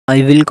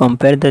I will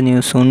compare the new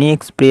Sony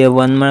Xperia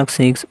 1 Mark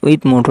 6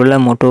 with Motorola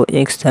Moto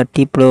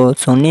X30 Pro.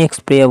 Sony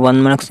Xperia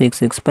 1 Mark 6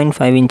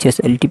 6.5 inches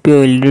LTPO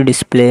LED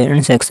display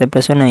and success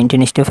ratio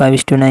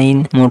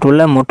 19:5:9.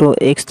 Motorola Moto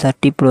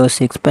X30 Pro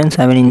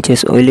 6.7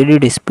 inches OLED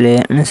display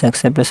and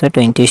success ratio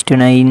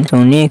 20:9.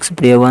 Sony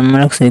Xperia 1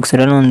 Mark 6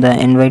 run on the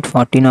Android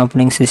 14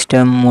 operating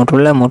system.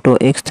 Motorola Moto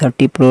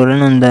X30 Pro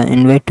run on the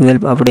Android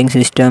 12 operating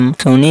system.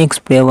 Sony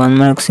Xperia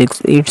 1 Mark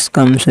 6 it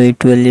comes with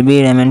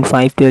 12GB RAM and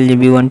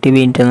 512GB 1TB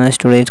internal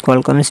storage.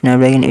 Qualcomm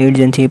Snapdragon 8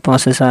 Gen 3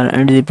 processor,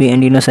 8GB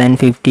Adreno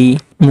 750.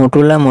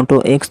 Motorola Moto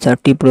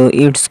X30 Pro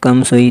it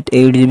comes with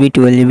 8GB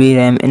 12GB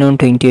RAM and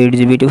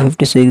 128GB to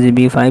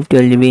 56GB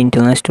 512GB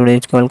internal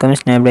storage. Qualcomm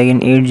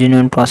Snapdragon 8 Gen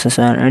 1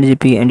 processor,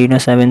 8GB Adreno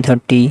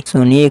 730.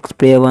 Sony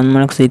Xperia 1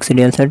 Mark 6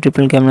 real set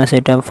triple camera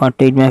setup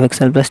 48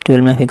 MP plus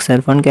 12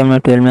 MP front camera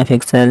 12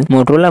 MP.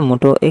 Motorola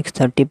Moto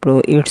X30 Pro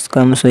it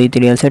comes with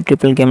real set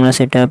triple camera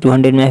setup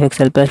 200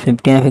 MP plus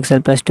 50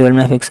 MP plus 12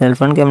 MP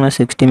front camera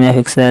 60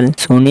 MP.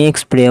 Sony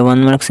Xperia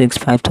 1 Mark 6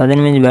 5000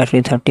 mAh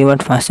battery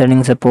 30W fast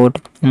charging support.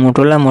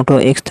 Motorola Moto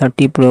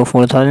X30 Pro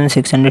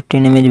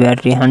 4610 mAh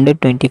battery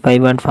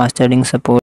 125W fast charging support.